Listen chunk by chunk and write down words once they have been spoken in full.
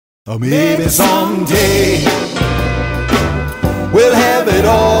Or maybe someday we'll have it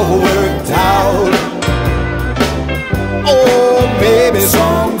all worked out. Oh, maybe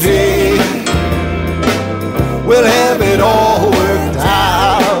someday we'll have it all worked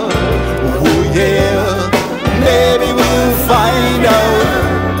out. Oh yeah, maybe we'll find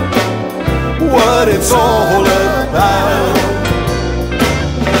out what it's all about.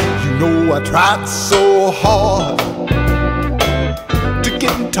 You know, I tried so hard to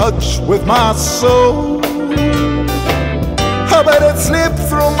get in touch with my soul, but it slipped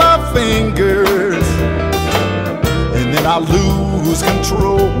through my fingers, and then I lose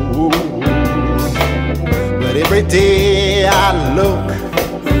control. But every day I look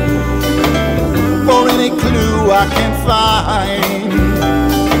for any clue I can find.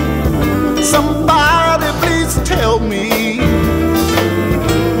 Somebody please tell me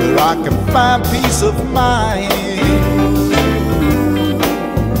where I can find peace of mind.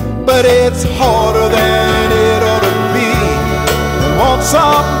 But it's harder than it ought to be. Won't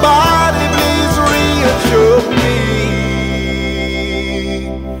somebody please reassure me?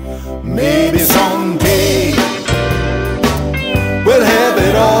 Maybe someday we'll have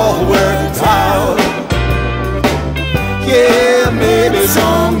it all worked out. Yeah, maybe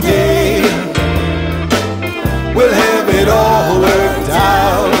someday we'll have it all worked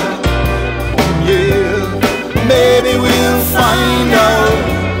out. Yeah, maybe we'll find out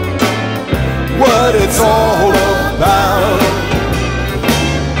what it's all about.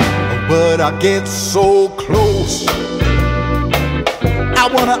 But I get so close, I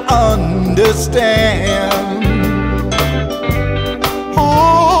wanna understand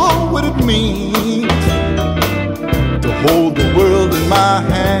what it means to hold the world in my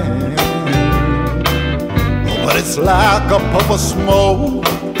hand. But it's like a puff of smoke,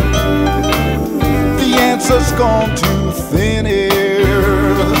 the answer's gone too thin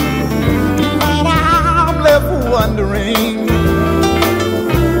air, and I'm left wondering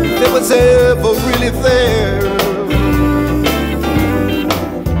if it was ever really there.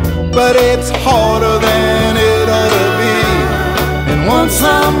 But it's harder than it ought to be, and won't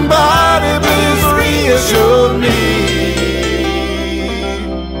somebody please reassure me?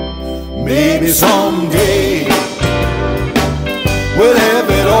 Maybe someday we'll have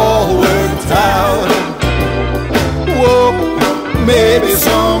it all worked out. Whoa, maybe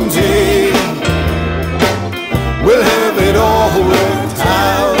someday we'll have it all worked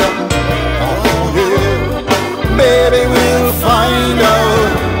out. Oh yeah, maybe we'll find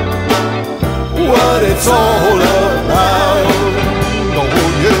out what it's all about. Oh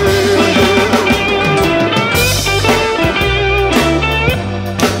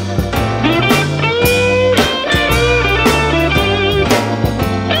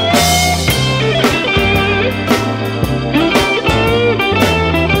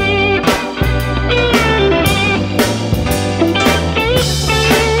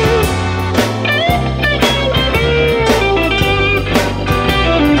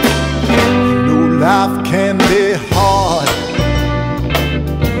life can be hard,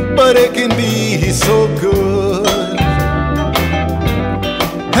 but it can be so good.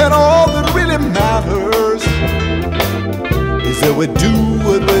 And all that really matters is that we do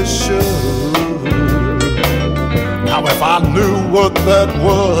what we should. Now if I knew what that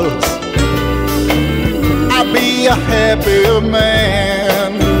was, I'd be a happier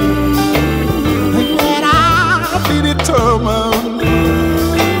man, and I'd be determined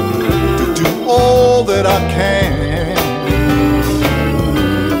all that I can.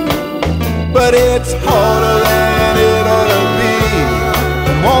 But it's harder than it ought to be,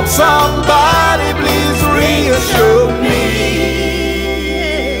 and won't somebody please reassure me?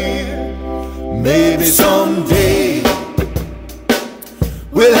 Maybe someday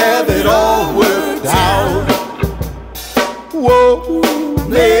we'll have it all worked out. Whoa,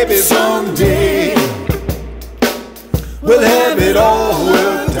 maybe someday we'll have it all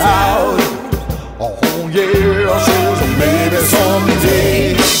worked out. Oh yeah, says maybe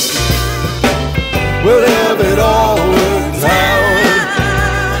someday we'll have it all worked out.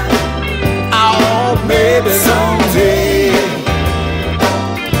 Oh, maybe someday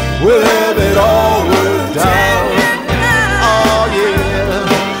we'll have it all worked out. Oh yeah,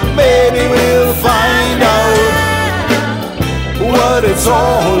 maybe we'll find out what it's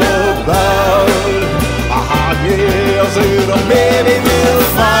all about. Ah yeah, said maybe we'll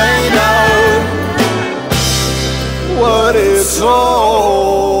find out what it's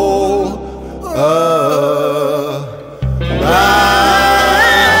all about.